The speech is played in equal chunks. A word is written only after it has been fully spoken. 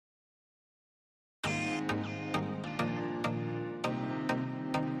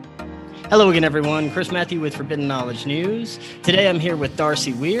Hello again, everyone. Chris Matthew with Forbidden Knowledge News. Today I'm here with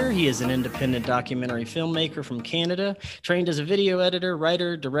Darcy Weir. He is an independent documentary filmmaker from Canada, trained as a video editor,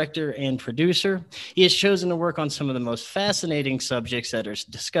 writer, director, and producer. He has chosen to work on some of the most fascinating subjects that are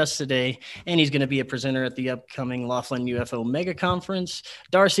discussed today, and he's going to be a presenter at the upcoming Laughlin UFO Mega Conference.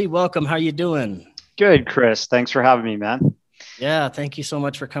 Darcy, welcome. How you doing? Good, Chris. Thanks for having me, man. Yeah, thank you so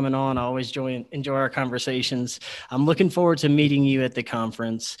much for coming on. I always enjoy our conversations. I'm looking forward to meeting you at the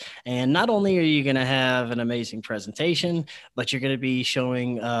conference. And not only are you going to have an amazing presentation, but you're going to be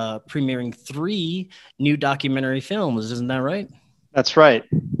premiering 3 new documentary films. Isn't that right? That's right.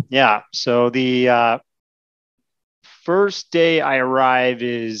 Yeah. So the first day I arrive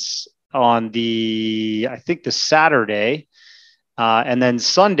is on I think the Saturday. And then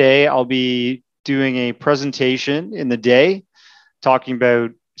Sunday, I'll be doing a presentation in the day talking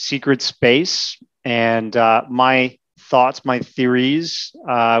about secret space and my thoughts, my theories,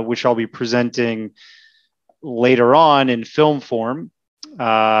 which I'll be presenting later on in film form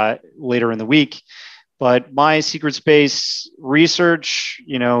later in the week. But my secret space research,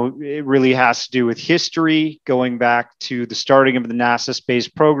 it really has to do with history, going back to the starting of the NASA space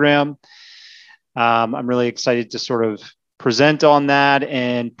program. I'm really excited to sort of present on that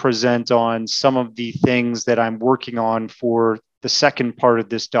and present on some of the things that I'm working on for the second part of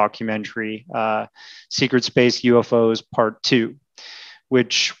this documentary, Secret Space UFOs Part 2,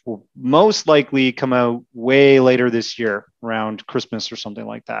 which will most likely come out way later this year, around Christmas or something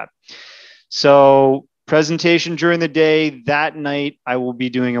like that. So presentation during the day. That night, I will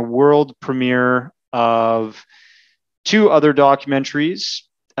be doing a world premiere of 2 other documentaries,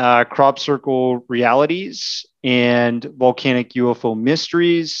 Crop Circle Realities and Volcanic UFO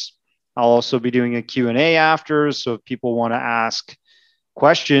Mysteries. I'll also be doing a Q&A after, so if people want to ask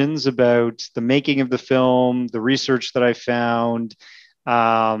questions about the making of the film, the research that I found,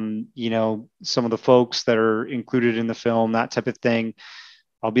 some of the folks that are included in the film, that type of thing,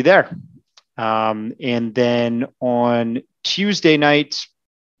 I'll be there. And then on Tuesday night,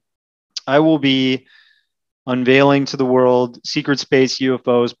 I will be unveiling to the world Secret Space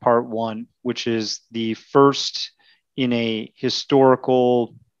UFOs Part 1, which is the first in a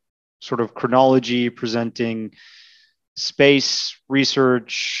historical sort of chronology presenting space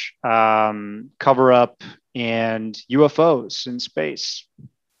research, cover up, and UFOs in space.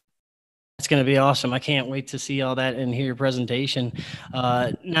 It's going to be awesome. I can't wait to see all that and hear your presentation.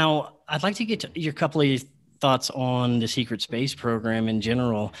 Now, I'd like to get to your couple of thoughts on the secret space program in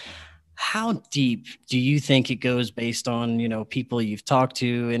general. How deep do you think it goes based on, people you've talked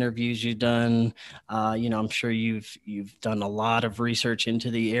to, interviews you've done? I'm sure you've done a lot of research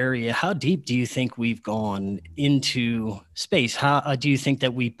into the area. How deep do you think we've gone into space? How do you think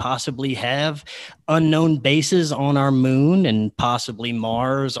that we possibly have unknown bases on our moon and possibly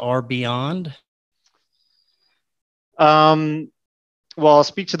Mars or beyond? Well, I'll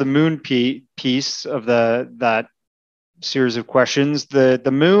speak to the moon piece of that series of questions. The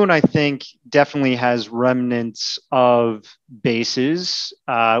moon, I think, definitely has remnants of bases.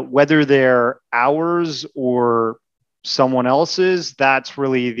 Whether they're ours or someone else's, that's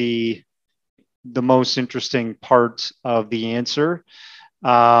really the most interesting part of the answer.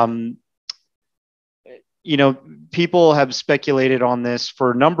 People have speculated on this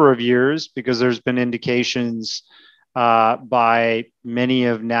for a number of years because there's been indications by many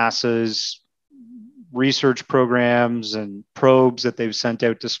of NASA's research programs and probes that they've sent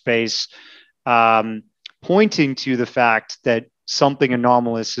out to space, pointing to the fact that something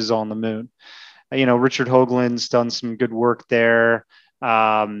anomalous is on the moon. Richard Hoagland's done some good work there.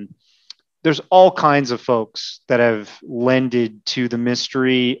 There's all kinds of folks that have lended to the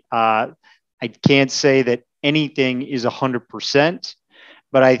mystery. I can't say that anything is 100%,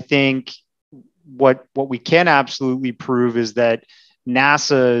 but I think what we can absolutely prove is that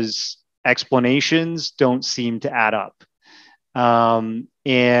NASA's explanations don't seem to add up.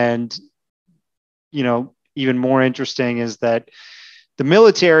 And even more interesting is that the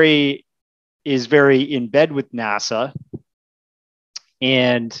military is very in bed with NASA,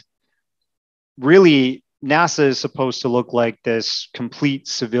 and really NASA is supposed to look like this complete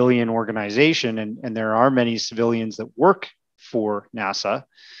civilian organization, and there are many civilians that work for NASA,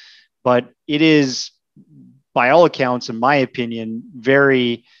 but it is, by all accounts, in my opinion,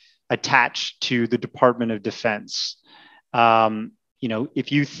 very attached to the Department of Defense.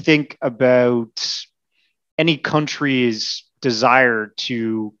 If you think about any country's desire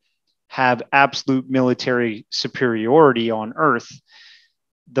to have absolute military superiority on Earth,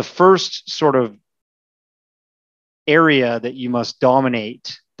 the first sort of area that you must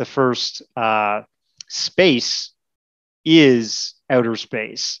dominate, the first space, is outer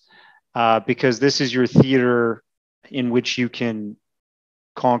space. because this is your theater in which you can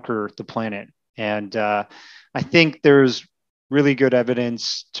conquer the planet. And I think there's really good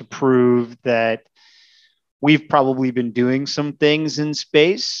evidence to prove that we've probably been doing some things in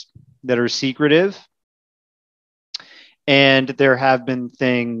space that are secretive. And there have been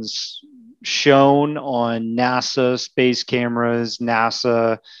things shown on NASA space cameras,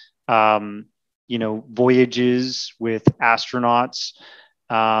 NASA, voyages with astronauts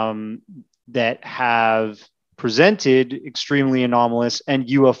that have presented extremely anomalous and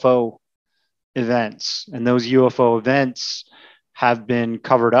UFO events. And those UFO events have been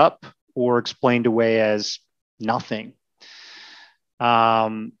covered up or explained away as nothing.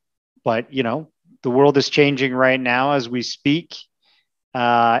 But, the world is changing right now as we speak.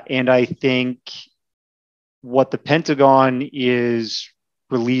 And I think what the Pentagon is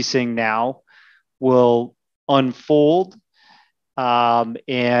releasing now will unfold and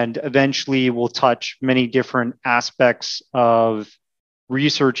eventually will touch many different aspects of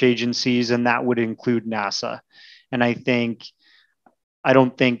research agencies, and that would include NASA. And I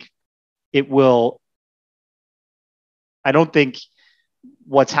don't think it will, I don't think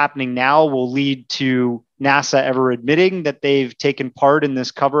what's happening now will lead to NASA ever admitting that they've taken part in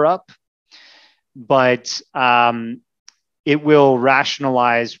this cover up, but it will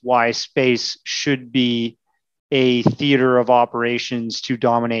rationalize why space should be a theater of operations to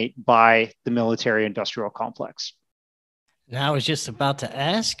dominate by the military industrial complex. Now, I was just about to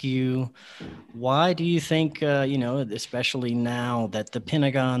ask you, why do you think, especially now that the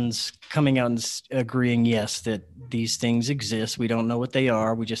Pentagon's coming out and agreeing, yes, that these things exist? We don't know what they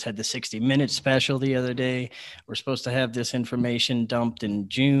are. We just had the 60-minute special the other day. We're supposed to have this information dumped in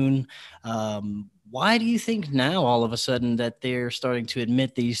June. Why do you think now, all of a sudden, that they're starting to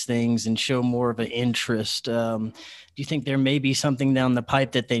admit these things and show more of an interest? Do you think there may be something down the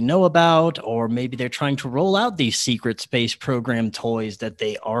pipe that they know about, or maybe they're trying to roll out these secret space program toys that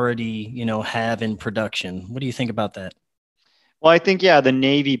they already, have in production? What do you think about that? Well, I think, yeah, the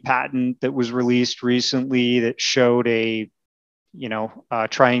Navy patent that was released recently that showed a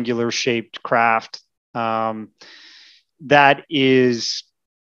triangular shaped craft, that is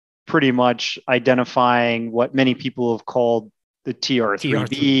pretty much identifying what many people have called the TR3, yeah.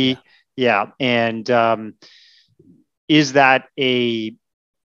 TR3B. Yeah. And is that a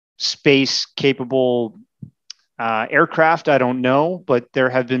space capable aircraft? I don't know, but there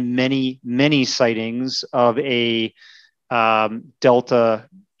have been many, many sightings of a delta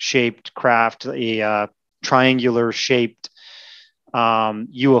shaped craft, a triangular shaped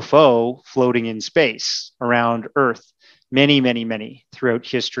UFO floating in space around Earth, many, many, many throughout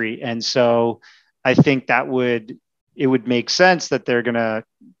history. And so I think it would make sense that they're going to,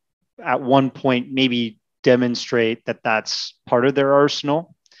 at one point, maybe demonstrate that that's part of their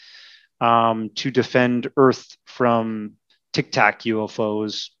arsenal to defend Earth from tic tac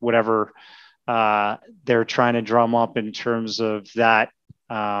UFOs, whatever they're trying to drum up in terms of that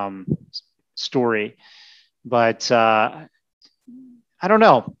story. But I don't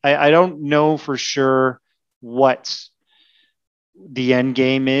know. I don't know for sure what the end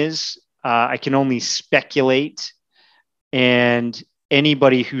game is. I can only speculate. And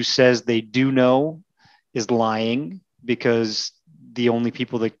anybody who says they do know is lying, because the only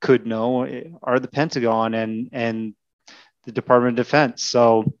people that could know are the Pentagon and the Department of Defense.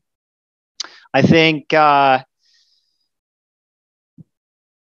 So I think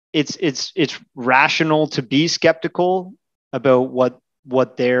it's rational to be skeptical about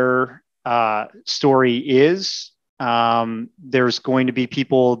what their story is. There's going to be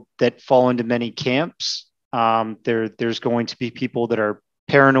people that fall into many camps. There's going to be people that are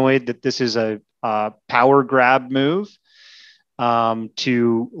paranoid that this is a power grab move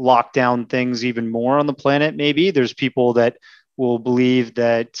to lock down things even more on the planet. Maybe there's people that will believe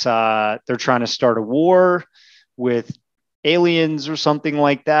that they're trying to start a war with aliens or something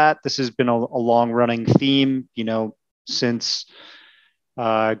like that. This has been a long running theme, since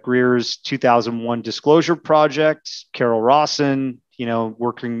Greer's 2001 Disclosure Project, Carol Rawson,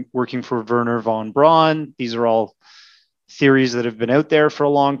 working for Werner von Braun. These are all theories that have been out there for a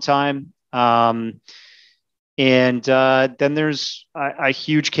long time. And then there's a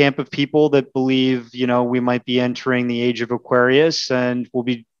huge camp of people that believe, we might be entering the age of Aquarius and we'll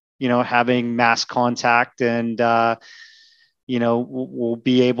be, having mass contact and, we'll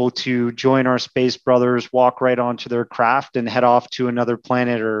be able to join our space brothers, walk right onto their craft and head off to another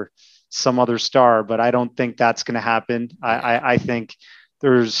planet or some other star. But I don't think that's going to happen. I think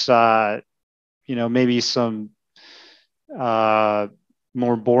there's, maybe some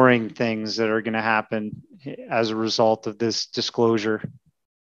more boring things that are going to happen as a result of this disclosure.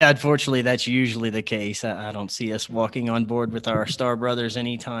 Unfortunately, that's usually the case. I don't see us walking on board with our Star Brothers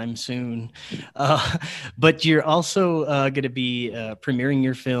anytime soon. Uh, but you're also going to be premiering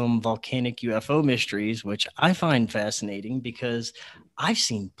your film, Volcanic UFO Mysteries, which I find fascinating because I've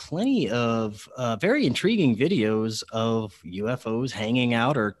seen plenty of very intriguing videos of UFOs hanging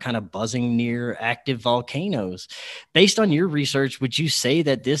out or kind of buzzing near active volcanoes. Based on your research, would you say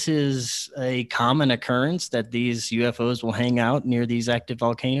that this is a common occurrence that these UFOs will hang out near these active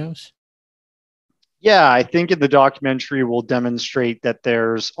volcanoes? Yeah, I think in the documentary we'll demonstrate that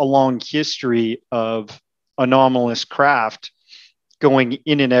there's a long history of anomalous craft going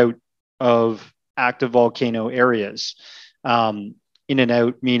in and out of active volcano areas. In and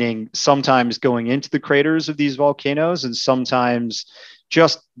out meaning sometimes going into the craters of these volcanoes and sometimes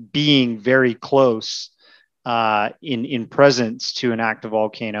just being very close in presence to an active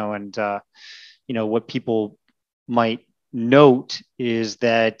volcano. And what people might note is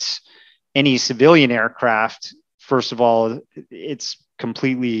that any civilian aircraft, first of all, it's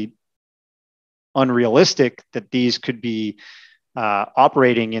completely unrealistic that these could be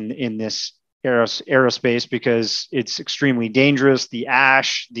operating in this aerospace because it's extremely dangerous. The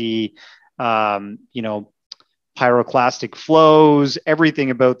ash, the pyroclastic flows,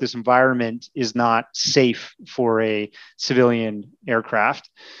 everything about this environment is not safe for a civilian aircraft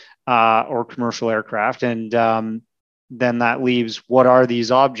or commercial aircraft. And then that leaves, what are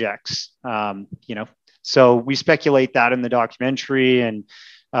these objects? So we speculate that in the documentary, and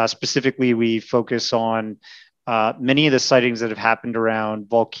specifically we focus on many of the sightings that have happened around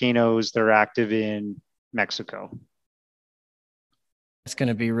volcanoes that are active in Mexico. It's going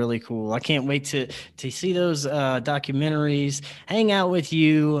to be really cool. I can't wait to see those documentaries, hang out with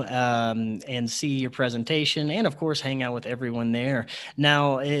you, and see your presentation, and of course, hang out with everyone there.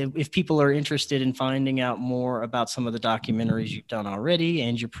 Now, if people are interested in finding out more about some of the documentaries you've done already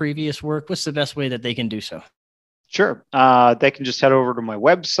and your previous work, what's the best way that they can do so? Sure. They can just head over to my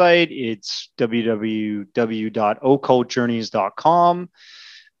website. It's www.occultjourneys.com.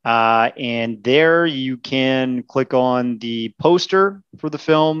 And there you can click on the poster for the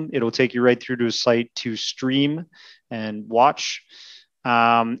film. It'll take you right through to a site to stream and watch.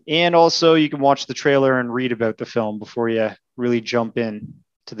 And also you can watch the trailer and read about the film before you really jump in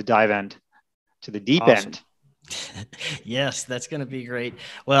to the dive end, to the deep end. Yes, that's going to be great.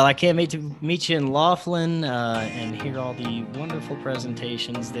 Well, I can't wait to meet you in Laughlin and hear all the wonderful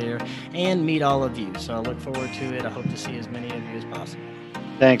presentations there and meet all of you. So I look forward to it. I hope to see as many of you as possible.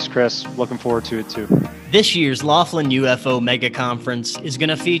 Thanks, Chris. Looking forward to it too. This year's Laughlin UFO Mega Conference is going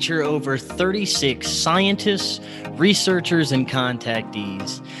to feature over 36 scientists, researchers, and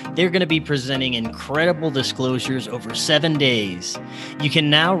contactees. They're going to be presenting incredible disclosures over 7 days. You can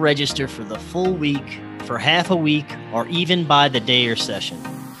now register for the full week, for half a week, or even by the day or session.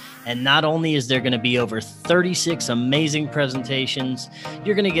 And not only is there going to be over 36 amazing presentations,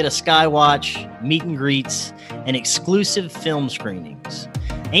 you're going to get a skywatch, meet and greets, and exclusive film screenings.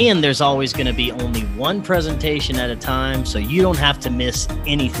 And there's always going to be only one presentation at a time, so you don't have to miss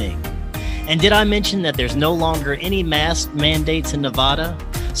anything. And did I mention that there's no longer any mask mandates in Nevada?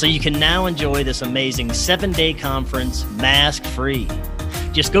 So you can now enjoy this amazing 7-day conference mask-free.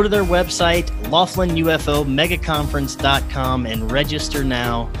 Just go to their website, LaughlinUFOMegaconference.com, and register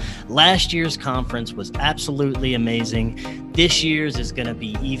now. Last year's conference was absolutely amazing. This year's is going to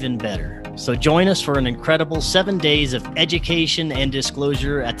be even better. So join us for an incredible 7 days of education and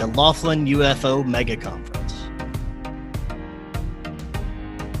disclosure at the Laughlin UFO Mega Conference.